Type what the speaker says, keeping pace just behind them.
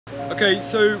Okay,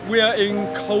 so we are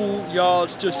in Coal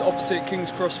Yard, just opposite King's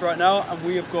Cross right now, and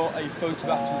we have got a photo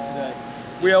battle today.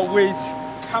 We are with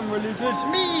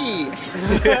CameraLizard. Me!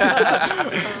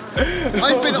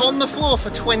 I've been on the floor for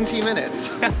 20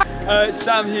 minutes.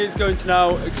 Sam here is going to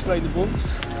now explain the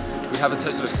rules. We have a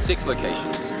total of 6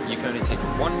 locations. You can only take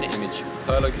 1 image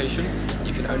per location.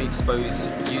 You can only expose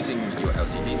using your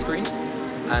LCD screen.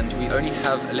 And we only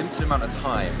have a limited amount of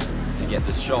time to get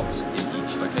the shot in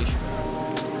each location.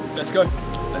 Let's go.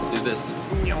 Let's do this.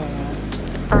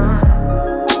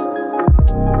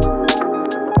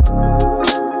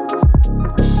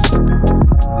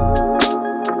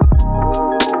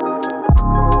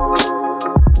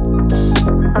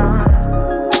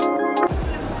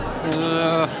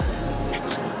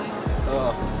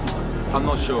 I'm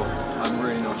not sure. I'm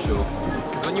really not sure.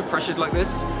 Because when you're pressured like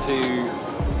this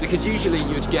because usually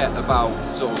you'd get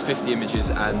about sort of 50 images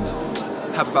and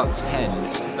have about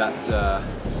 10 that's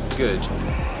good.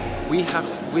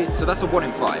 So that's a 1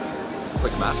 in 5,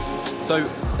 quick maths. So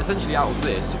essentially out of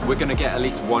this, we're gonna get at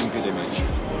least 1 good image.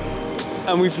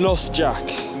 And we've lost Jack.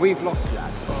 We've lost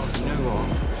Jack. Oh, you know what?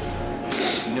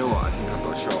 You know what? I think I've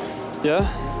got a shot. Yeah?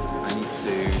 I need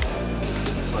to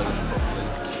expose properly.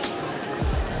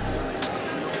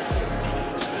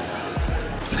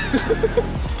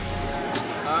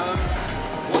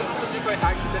 What happens if I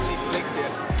accidentally clicked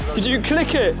it? Did you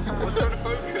click it? I was trying to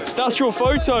focus. That's your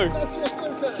photo. That's your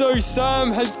photo. So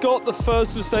Sam has got the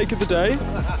first mistake of the day.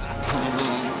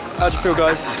 How do you feel,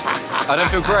 guys? I don't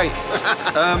feel great.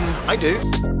 I do.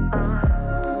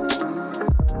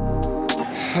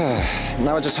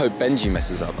 Now I just hope Benji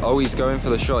messes up. Oh, he's going for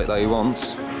the shot that he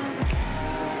wants.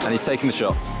 And he's taking the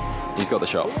shot. He's got the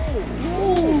shot.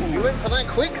 Ooh, you went for that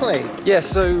quickly. Yeah,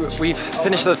 so we've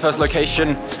finished the first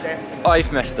location.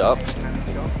 I've messed up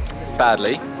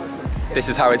badly. This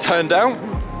is how it turned out.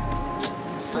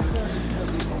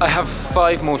 I have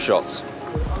 5 more shots.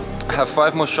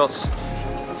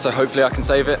 So hopefully I can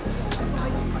save it.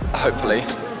 Hopefully.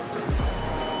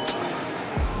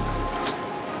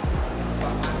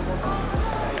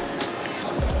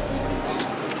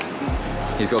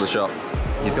 He's got the shot.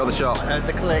 He's got the shot. I heard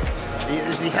the click.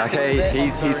 Is he happy with it? Okay,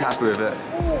 he's happy with it.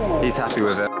 He's happy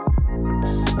with it.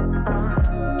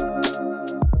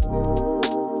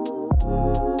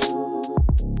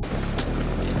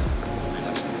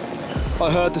 I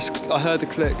heard the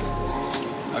click.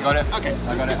 I got it. Okay.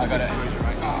 I got it. Am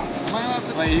I allowed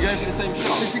to? Wait, are you going for the same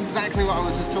shot? This is exactly what I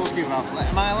was just talking about.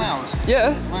 Am I allowed?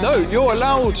 Yeah. No, you're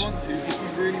allowed. If you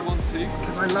really want to.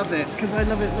 Because I love it. Look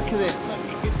at it.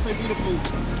 Look, it's so beautiful.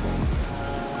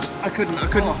 I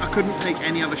couldn't take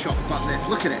any other shot but this.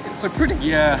 Look at it. It's so pretty.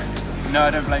 Yeah. No, I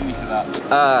don't blame you for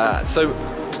that. So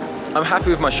I'm happy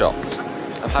with my shot.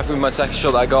 I'm happy with my second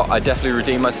shot that I got. I definitely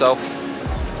redeemed myself.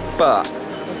 But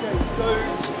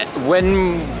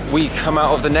when we come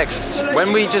out of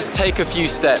when we just take a few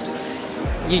steps,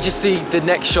 you just see the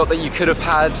next shot that you could have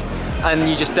had, and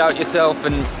you just doubt yourself.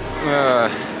 And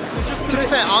to be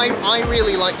fair, I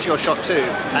really liked your shot too,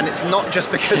 and it's not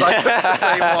just because I took the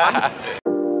same one.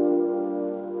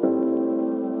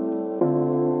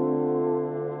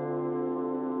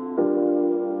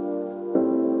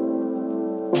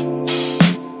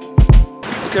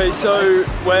 Okay, so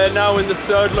we're now in the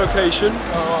 3rd location.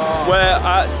 We're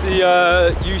at the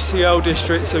UCL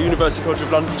district, so University College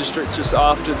of London district, just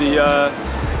after the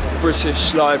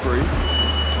British Library.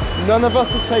 None of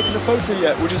us have taken a photo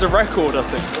yet, which is a record, I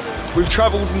think. We've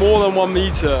travelled more than 1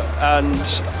 metre,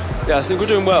 and yeah, I think we're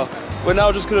doing well. We're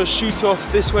now just going to shoot off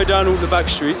this way down all the back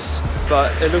streets, but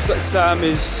it looks like Sam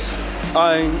is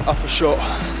eyeing up a shot.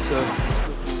 So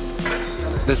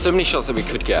there's so many shots that we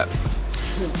could get.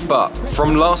 But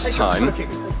from last time,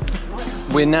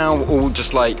 we're now all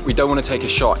just like, we don't want to take a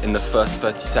shot in the first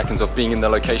 30 seconds of being in the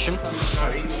location.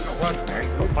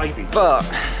 But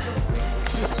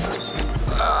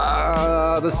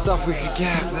the stuff we could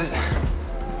get,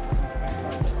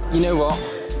 you know what?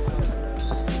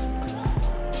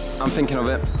 I'm thinking of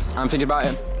it. I'm thinking about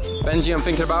it. Benji, I'm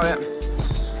thinking about it.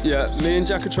 Yeah, me and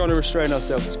Jack are trying to restrain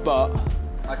ourselves, but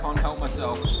I can't help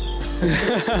myself.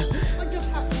 I just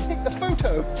have to take the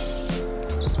photo.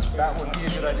 That would be a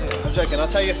good idea. I'm joking, I'll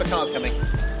tell you if the car's coming.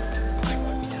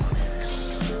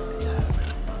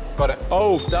 Got it.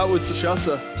 Oh, that was the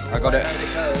shutter. I got it.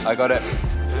 I got it.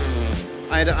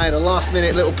 I had a last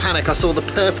minute little panic. I saw the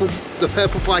purple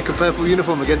bike and purple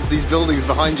uniform against these buildings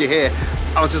behind you here.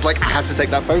 I was just like, I have to take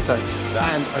that photo.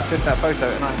 And I took that photo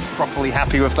and I'm properly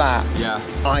happy with that. Yeah.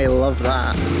 I love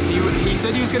that. He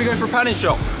said he was going to go for a panning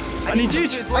shot. And he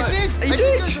did. I did. He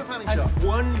did. Go for a panning shot.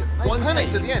 One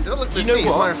panicked take. at the end. Oh look, there's You know me, it's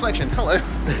what? my reflection. Hello.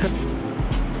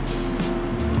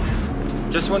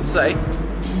 just want to say,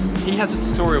 he has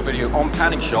a tutorial video on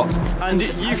panning shots. And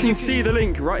you can see the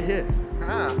link right here.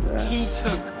 He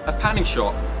took a panning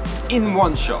shot in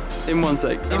one shot. In one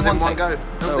take. That was in one go.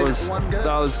 That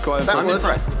was quite That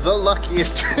impressive. was the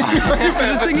luckiest trick I've The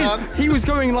ever thing done. is, he was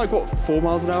going like, what, 4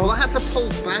 miles an hour? Well, I had to pull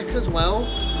back as well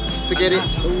to get it.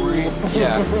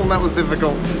 Yeah. That was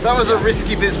difficult. That was a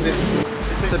risky business.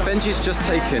 So Benji's just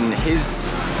taken his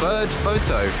third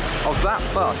photo of that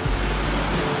bus.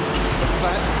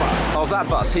 Of that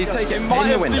bus. He's taken It might in the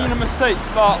have window. been a mistake,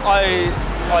 but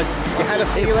You had a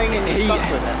feeling and you stuck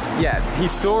with it. Yeah, he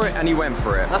saw it and he went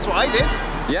for it. That's what I did.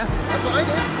 Yeah. That's what I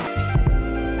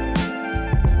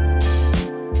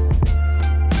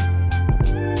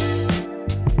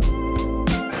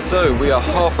did. So we are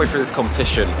halfway through this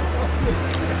competition.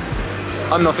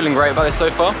 I'm not feeling great about this so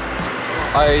far.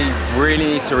 I really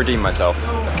need to redeem myself.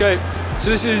 Okay, so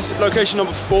this is location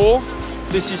number 4.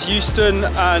 This is Euston,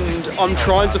 and I'm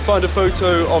trying to find a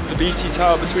photo of the BT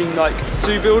Tower between like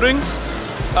 2 buildings.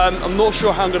 I'm not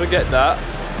sure how I'm gonna get that,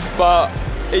 but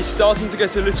it's starting to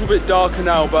get a little bit darker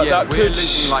now. But Yeah, that we're could,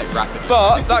 losing light rapidly.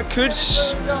 but that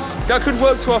could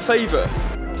work to our favour.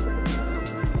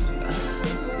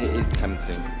 It is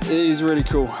tempting. It is really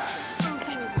cool.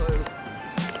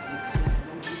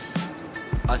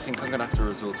 I think I'm gonna have to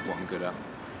resort to what I'm good at.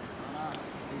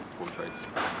 Portraits.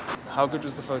 How good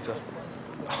was the photo?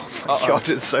 God,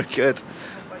 it's so good.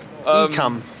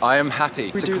 Ecom. I am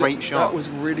happy. It's a great shot. That was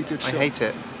a really good shot. I hate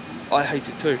it. I hate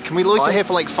it too. Can we loiter here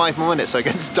for like 5 more minutes so it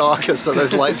gets darker so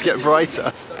those lights get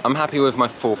brighter? I'm happy with my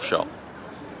 4th shot.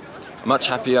 Much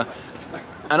happier.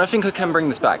 And I think I can bring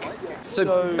this back. So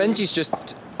Benji's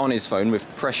just on his phone with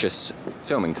precious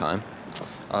filming time.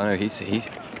 Oh no,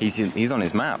 he's on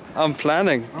his map. I'm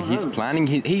planning. He's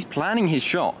planning his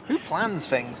shot. Who plans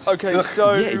things? Okay,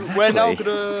 so Yeah, exactly. we're now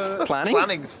gonna... Planning?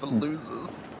 Planning's for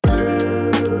losers.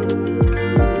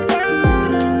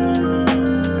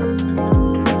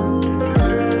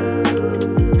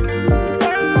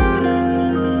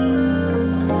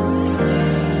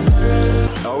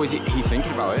 Oh, he's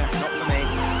thinking about it. Not for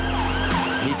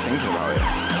me. He's thinking about it.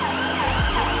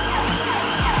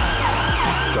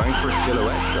 Going for a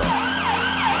silhouette shot.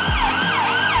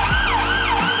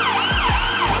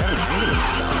 Very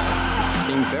ambulance down there.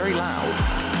 Being very loud.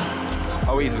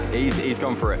 Oh, he's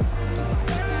gone for it.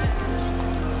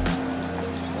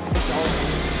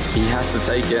 He has to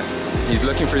take it. He's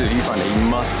looking through the viewfinder. He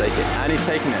must take it, and he's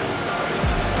taking it.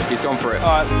 He's gone for it.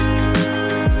 Alright.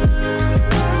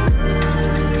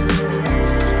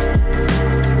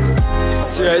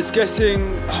 So yeah, it's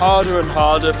getting harder and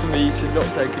harder for me to not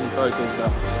take any photos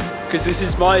now. Because this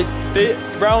is my bit,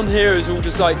 round here is all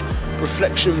just like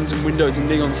reflections and windows and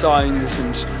neon signs,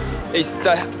 and it's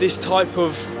this type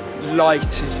of light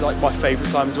is like my favourite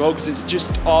time as well, because it's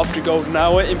just after golden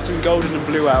hour, in between golden and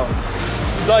blue hour.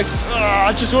 Like,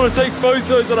 I just want to take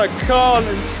photos and I can't,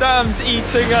 and Sam's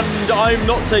eating and I'm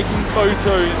not taking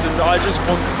photos, and I just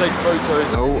want to take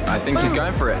photos. Oh, I think he's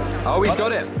going for it. Oh, he's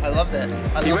got it. I loved it.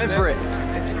 He went for it.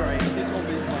 It's great. This one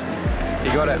is mine.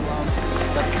 He got it.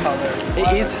 The colours. It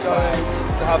is going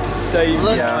to have to save.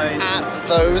 Look mine. at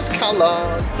those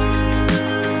colours.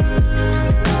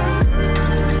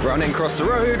 Running across the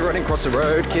road, running across the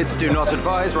road. Kids do not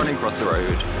advise running across the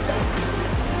road.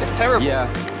 It's terrible.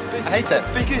 Yeah. This I hate is the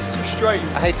it. biggest restraint.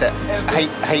 I hate it. I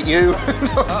hate you.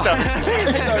 No, I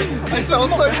don't. I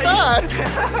felt so bad.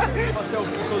 Myself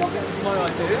because this is my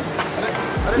idea.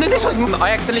 No, this was.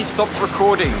 I accidentally stopped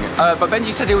recording, but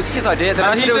Benji said it was his idea. Then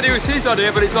I And he said it was his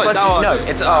idea, but it's not. But It's our no, idea.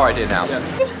 it's our idea now.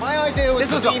 Yeah. My idea was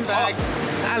This was a beanbag.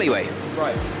 Alleyway.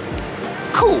 Right.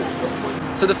 Cool.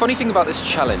 So the funny thing about this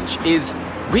challenge is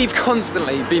we've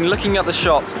constantly been looking at the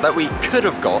shots that we could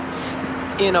have got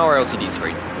in our LCD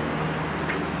screen.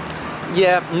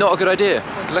 Yeah, not a good idea.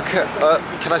 Look at,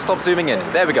 can I stop zooming in?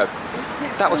 There we go.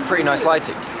 That was pretty nice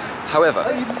lighting. However,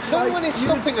 No one is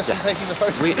stopping us from taking the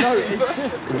photo.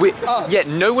 yeah,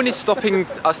 no one is stopping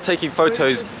us taking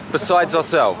photos besides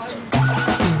ourselves.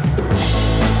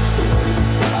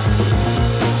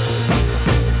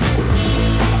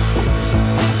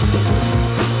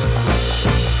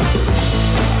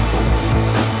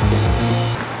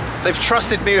 They've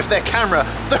trusted me with their camera.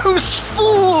 Those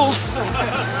fools!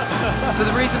 So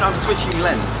the reason I'm switching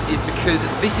lens is because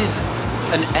this is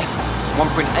an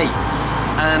f1.8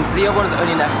 and the other one's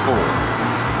only an f4.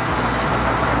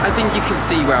 I think you can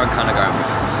see where I'm kind of going with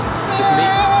this. Just me.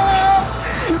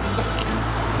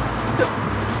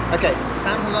 Okay,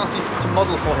 Sam has asked me to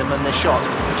model for him in this shot.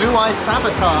 Do I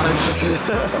sabotage?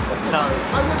 No.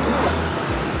 I wouldn't do that.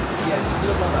 Yeah, just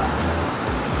look like that.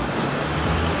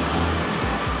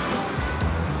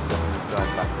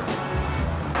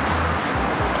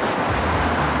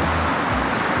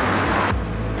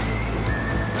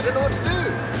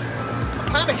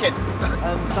 So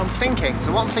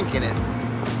what I'm thinking is,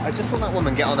 I just saw that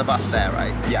woman get on the bus there,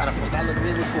 right? Yeah. And I thought that looked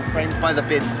really cool, framed by the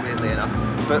bins, weirdly enough.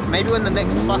 But maybe when the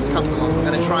next bus comes along, I'm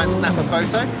going to try and snap a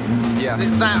photo. Yeah.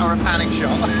 It's that or a panning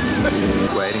shot.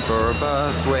 Waiting for a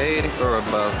bus, waiting for a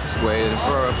bus, waiting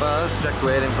for a bus, Jack's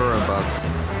waiting for a bus.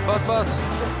 Bus.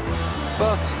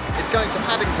 It's going to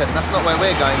Paddington. That's not where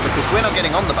we're going because we're not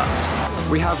getting on the bus.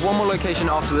 We have one more location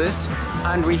after this,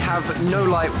 and we have no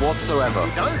light whatsoever. We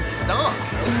don't. It's dark.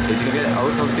 Is he gonna get it? Oh,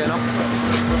 someone's getting off.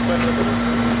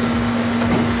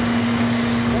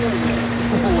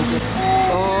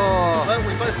 Oh. Well,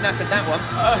 we both knackered that one.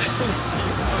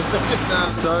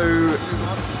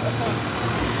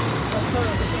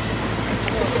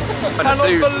 I cannot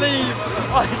believe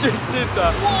I just did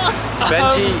that.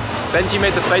 Benji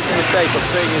made the fatal mistake of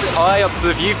putting his eye up to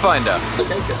the viewfinder.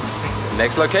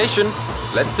 Next location.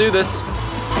 Let's do this.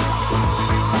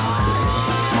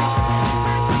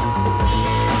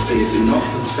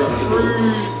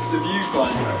 Through the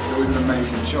viewfinder, it was an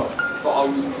amazing shot, but I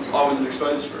wasn't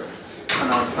exposed for it, and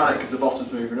I was panicked because the bus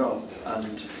was moving on,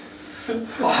 and That's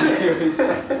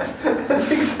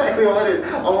exactly what I did.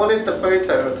 I wanted the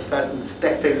photo of the person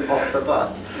stepping off the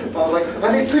bus, but I was like,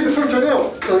 I need to see the photo now.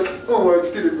 Click. Oh, I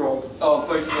did it wrong. oh,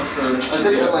 both of us are. I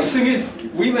did it like. The thing is,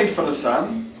 we made fun of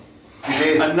Sam. You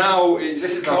did. And now it's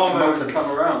This is our karma has comeuppance.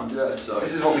 come around, yeah, so.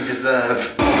 This is what we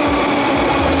deserve.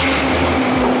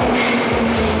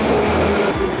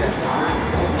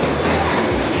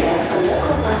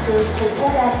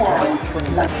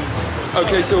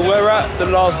 Okay, so we're at the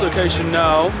last location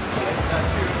now,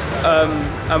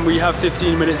 and we have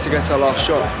 15 minutes to get our last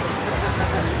shot.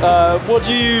 What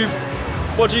do you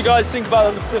guys think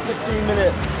about the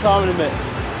 15-minute time limit?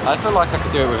 I feel like I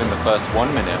could do it within the first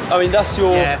 1 minute. I mean, that's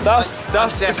your, that's I'm the kind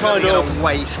definitely of. gonna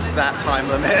waste that time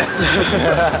limit.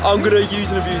 I'm gonna use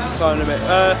and abuse this time limit.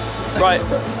 Right,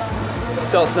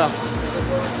 starts now.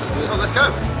 Oh, let's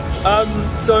go.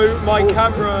 So my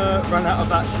camera ran out of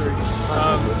battery.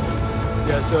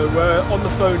 Yeah, so we're on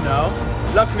the phone now.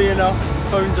 Luckily enough,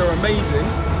 phones are amazing.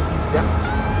 Yeah.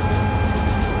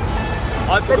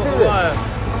 I've got the wire.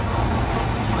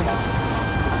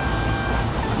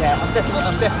 Yeah, I'm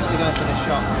definitely going for this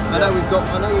shot. I know we've got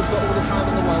all the time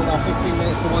in the world, our 15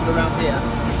 minutes to wander around here,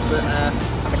 but I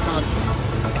can't.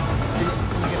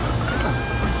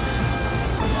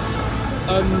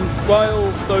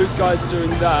 While those guys are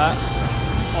doing that,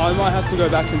 I might have to go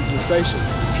back into the station.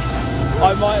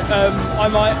 I might have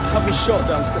a shot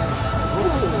downstairs.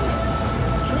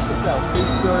 Treat yourself.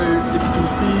 So if you can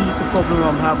see the problem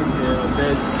I'm having here,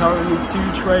 there's currently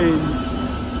 2 trains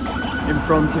in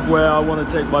front of where I want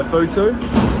to take my photo.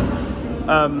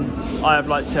 I have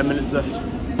like 10 minutes left.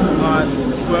 Alright,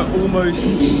 we're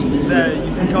almost there.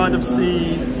 You can kind of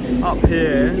see up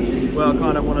here where I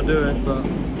kind of want to do it, but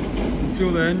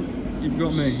until then, you've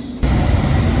got me.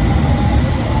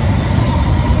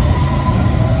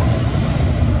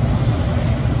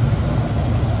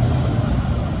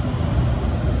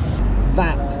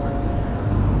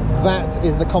 That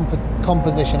is the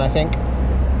composition, I think.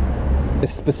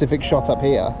 This specific shot up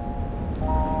here.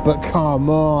 But come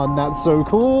on, that's so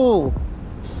cool.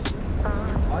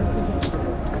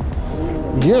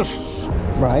 Yes.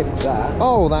 Right.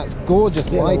 Oh, that's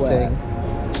gorgeous lighting.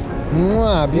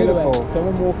 Mwah, beautiful.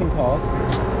 Someone walking past.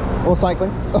 Or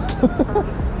cycling.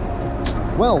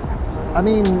 Well, I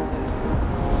mean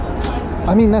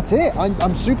that's it.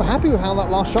 I'm super happy with how that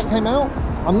last shot came out.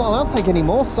 I'm not allowed to take any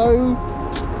more, so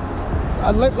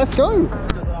let's go.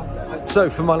 So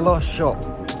for my last shot,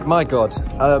 my God,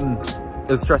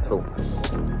 it was stressful.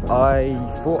 I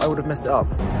thought I would have messed it up.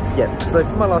 Yeah, so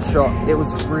for my last shot, it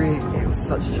was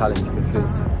such a challenge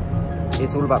because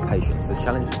it's all about patience. This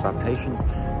challenge is about patience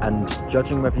and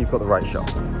judging whether you've got the right shot.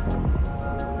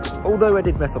 Although I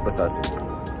did mess up the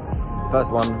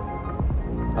first one,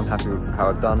 I'm happy with how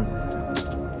I've done.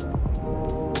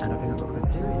 And I think I've got a good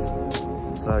series.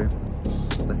 So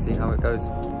let's see how it goes.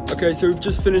 Okay, so we've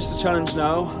just finished the challenge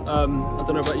now. I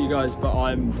don't know about you guys, but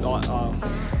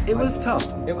it was tough.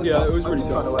 It was tough. It was I'm really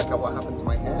just trying to tough. work out what happened to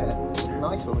my hair. It was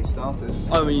nice when we started.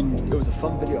 I mean, it was a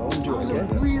fun video. I want to do It was it a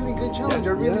again. really good challenge. I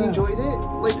really enjoyed it.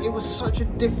 Like, it was such a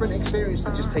different experience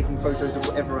than just taking photos of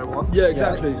whatever I want. Yeah,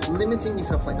 exactly. Like, limiting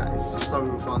yourself like that is so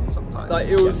fun sometimes. Like,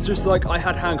 it was just like I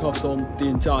had handcuffs on the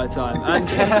entire time. And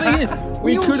the thing is,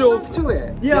 we could all have. stuck to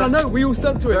it. Yeah, I know. We all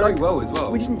stuck to it. Very Like, well as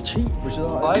well. We didn't cheat, which is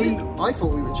like. I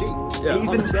thought we would cheat. Yeah, Even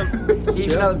 100%.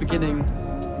 Even at the beginning,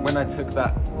 when I took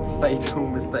that fatal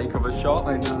mistake of a shot.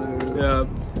 I know. Yeah.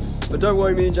 But don't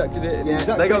worry, me and Jack did it at the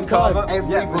exact they same got karma. time.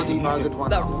 Everybody murdered one.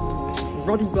 That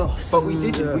ruddy bus. But we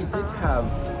did have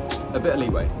a bit of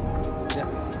leeway. Yeah.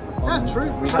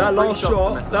 true. That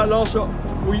last shot,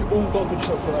 we all got good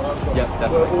shots for that last shot. Yeah,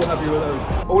 definitely. We're all happy with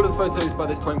those. All of the photos by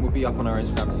this point will be up on our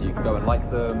Instagram, so you can go and like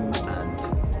them and,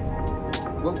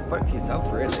 well, vote for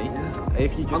yourself, really. Yeah.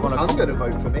 If you just want to. I'm going to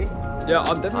vote for me. Yeah,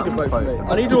 I'm definitely going to vote for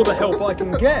me. I need all the help I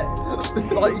can get.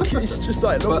 Like, it's just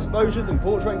like long exposures and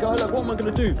portrait guy. Like, what am I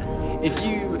going to do? If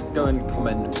you go and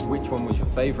comment which one was your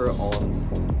favourite on,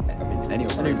 I mean, any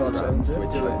of our Instagrams,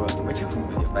 whichever one was your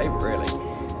favourite, really.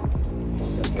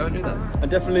 Go and do that.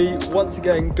 And definitely, once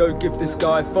again, go give this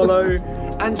guy a follow.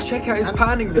 And check out his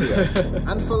panning video.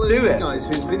 And follow these guys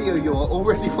whose video you're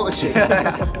already watching.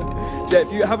 Yeah,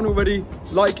 if you haven't already,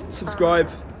 like, subscribe.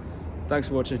 Thanks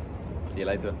for watching. See you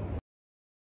later.